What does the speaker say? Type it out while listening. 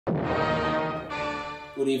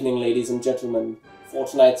Good evening, ladies and gentlemen. For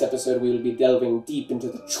tonight's episode, we will be delving deep into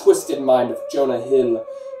the twisted mind of Jonah Hill,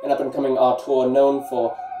 an up-and-coming auteur known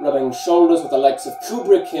for rubbing shoulders with the likes of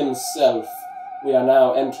Kubrick himself. We are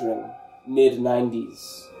now entering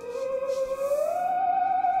mid-90s.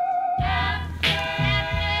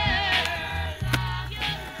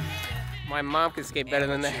 My mom can skate better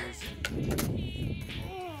than that.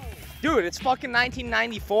 Dude, it's fucking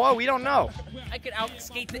 1994. We don't know. I could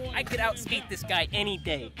outskate this guy any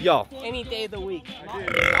day. Yo. Any day of the week.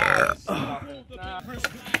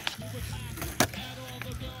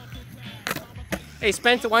 Hey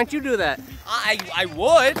Spencer, why don't you do that? I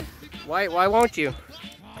would. Why won't you?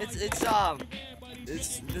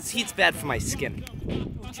 This heat's bad for my skin.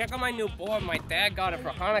 Check out my new board. My dad got it for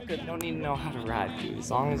Hanukkah. You don't even know how to ride, dude. As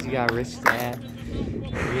long as you got a rich dad.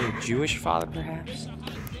 Are you a Jewish father, perhaps?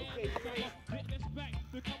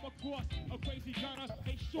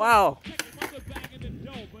 Wow.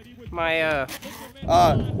 My,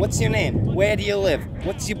 what's your name? Where do you live?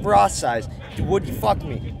 What's your bra size? Would you fuck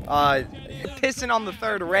me? Pissing on the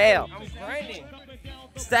third rail. I'm grinding.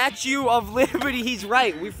 Statue of Liberty, he's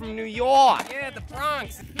right. We're from New York. Yeah, the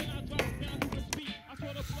Bronx.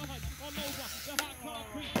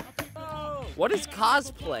 What is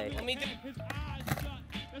cosplay? Let me do...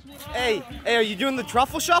 Hey, are you doing the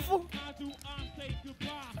truffle shuffle?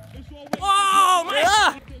 Whoa, man!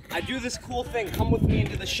 Ah! I do this cool thing. Come with me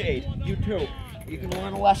into the shade. You too. You can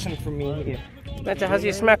learn a lesson from me here. Spencer, how's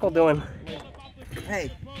your smeckle doing?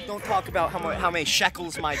 Hey, don't talk about how many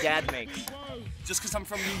shekels my dad makes. Just because I'm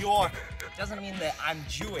from New York doesn't mean that I'm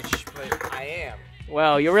Jewish, but I am.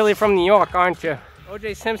 Well, you're really from New York, aren't you?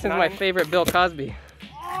 O.J. Simpson's my favorite Bill Cosby.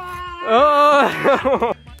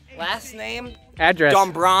 Oh! Last name? Address.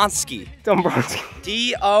 Dunbronski. Dunbronski.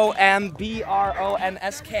 D-O-M-B-R-O-N-S-K-I.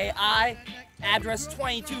 Address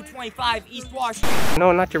 2225 East Washington.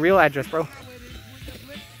 No, not your real address, bro.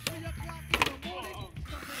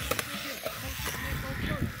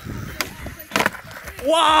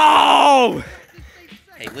 Whoa!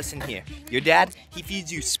 Hey, listen here. Your dad, he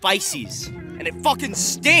feeds you spices, and it fucking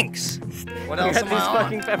stinks. What else am I on?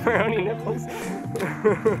 Fucking pepperoni nipples.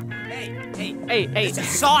 Hey, This is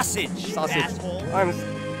sausage. Sausage. Asshole.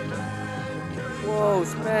 Whoa,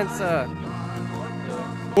 Spencer.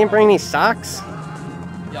 You didn't bring any socks?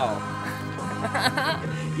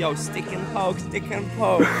 Yo, stick and poke.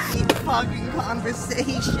 Keep fucking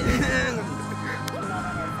conversation.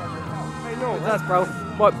 I know, it's us, bro.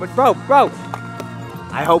 What? But bro.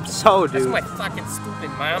 I hope so, dude. That's what my fucking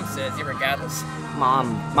stupid mom says, irregardless.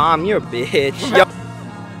 Mom, you're a bitch. Yo.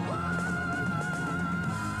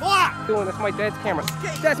 Doing, that's my dad's camera.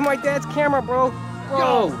 That's my dad's camera, bro.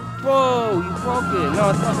 Bro, you broke it. No,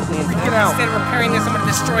 it's not. Get out. Instead of repairing this, I'm gonna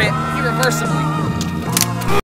destroy it irreversibly.